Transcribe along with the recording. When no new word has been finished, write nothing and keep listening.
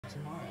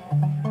Well,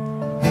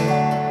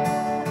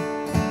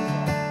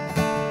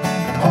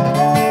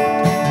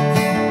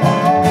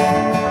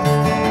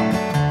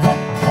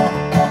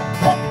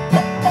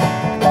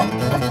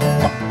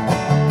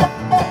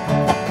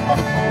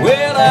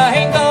 I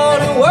ain't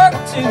gonna work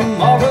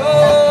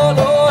tomorrow,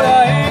 Lord,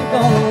 I ain't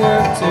gonna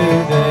work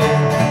today.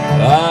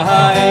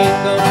 I ain't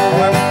gonna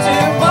work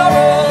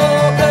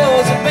tomorrow,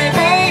 'cause it may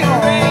be a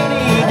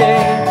rainy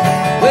day.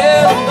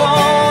 Well, I'm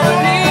gonna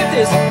leave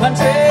this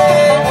country,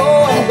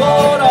 oh, I'm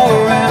going all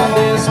around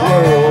this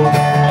world.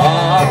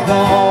 I'm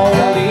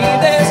gonna leave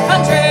this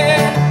country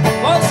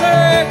for the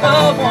sake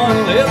of one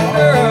little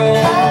girl.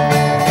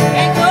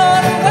 Ain't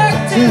gonna work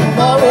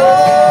tomorrow,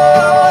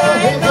 I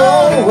ain't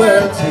gonna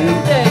work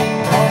today.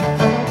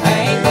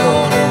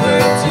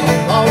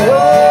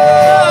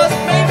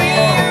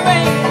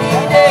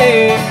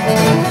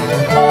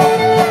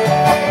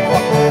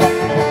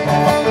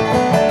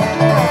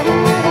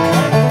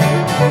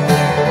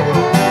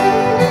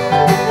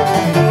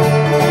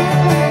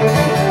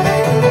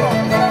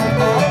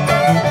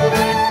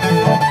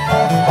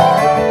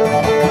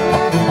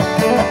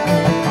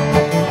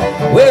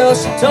 Well,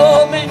 she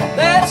told me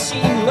that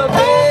she loved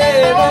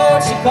me,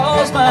 Lord, she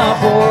caused my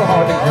poor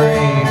heart to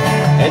grieve.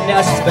 And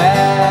now she's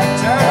back,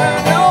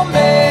 turned on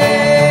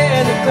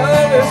me, the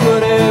colors,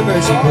 whatever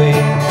she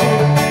wears.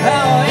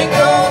 Now I ain't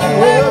gonna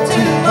work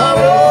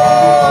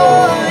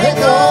tomorrow, I ain't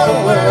gonna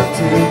work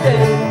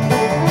today.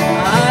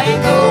 I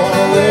ain't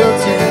gonna work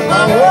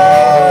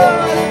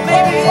tomorrow,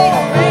 maybe a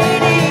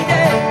rainy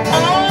day.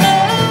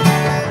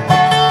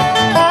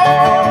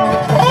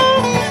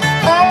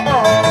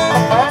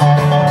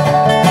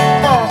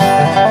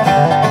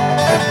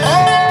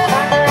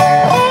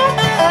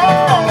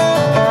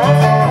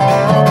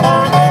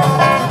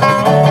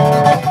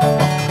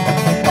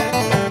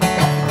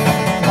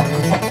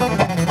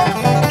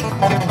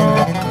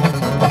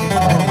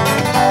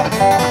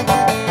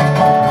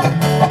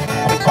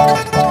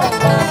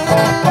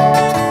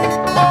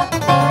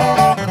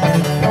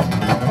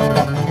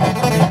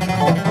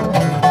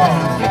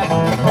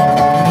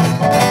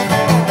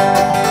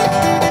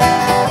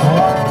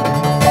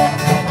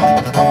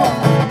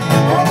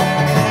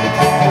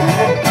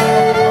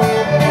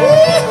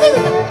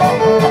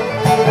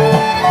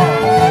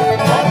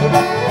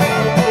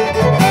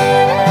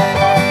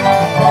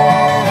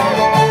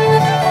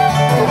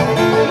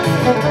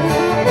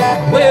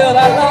 Well,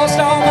 I lost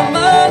all my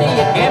money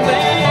at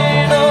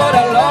gambling, Lord,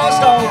 I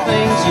lost all the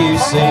things you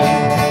see.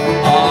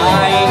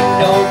 I ain't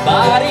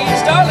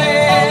nobody's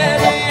darling,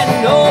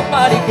 and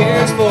nobody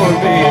cares for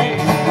me.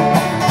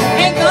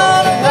 Ain't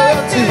gonna work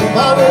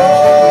tomorrow,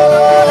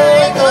 I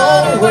ain't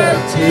gonna work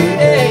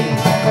today.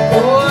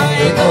 Oh, I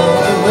ain't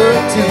gonna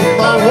work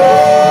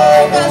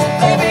tomorrow, 'cause it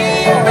may be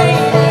a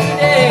rainy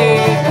day.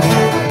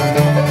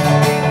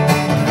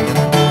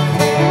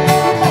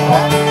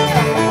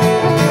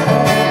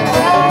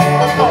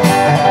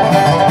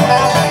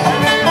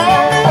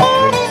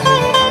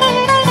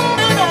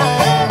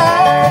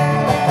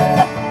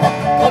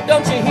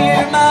 Don't you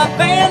hear my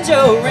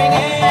banjo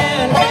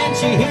ringing? Can't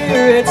you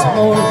hear its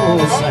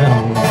mournful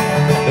sound?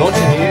 Don't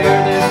you hear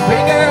the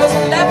pretty girls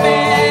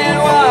laughing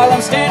while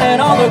I'm standing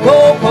on the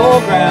cold,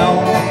 cold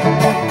ground?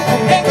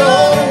 Ain't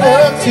gonna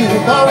work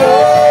tomorrow,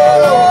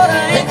 Lord,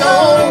 I ain't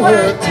gonna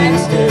work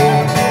today.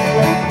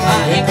 I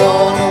ain't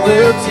gonna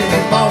work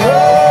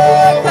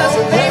tomorrow, 'cause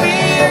it may be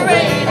a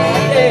rainy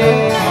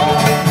day.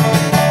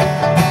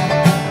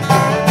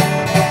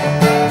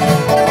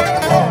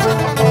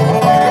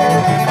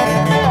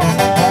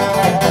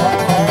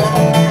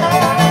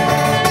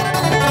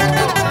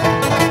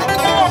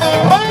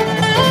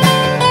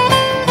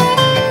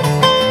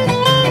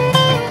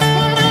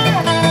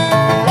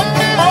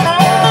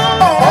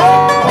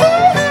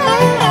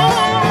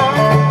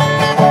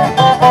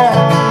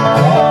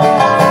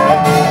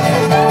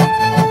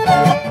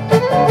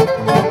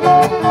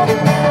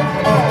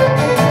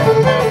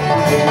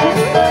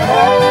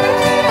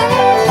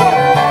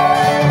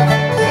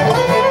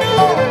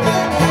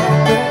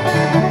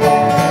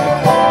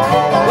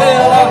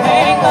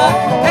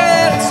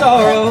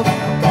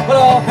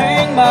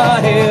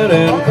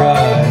 And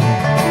cry.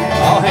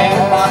 I'll hang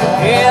my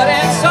head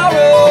in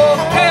sorrow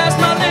as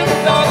my little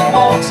dog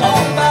walks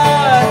on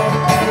by.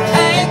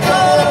 I ain't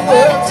gonna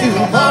work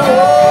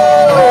tomorrow,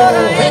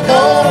 I ain't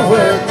gonna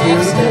work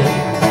today.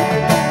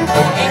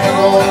 I ain't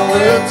gonna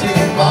work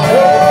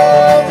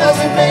tomorrow, 'cause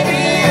it may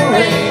be a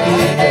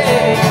rainy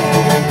day.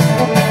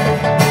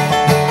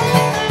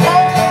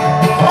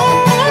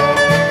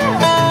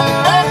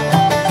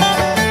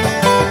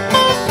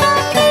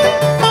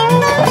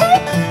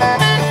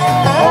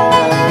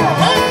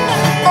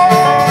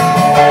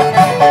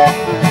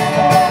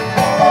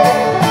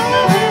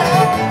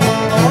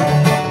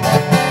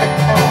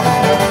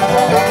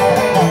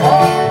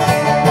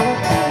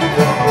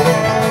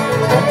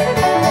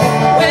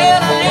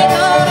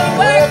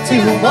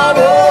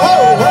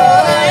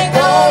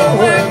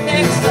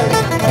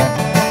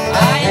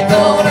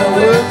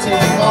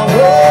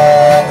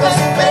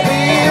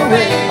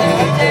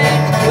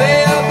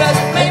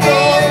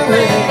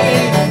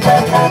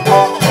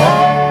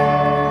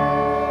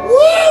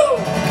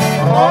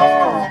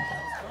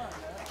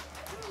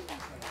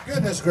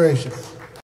 Goodness gracious.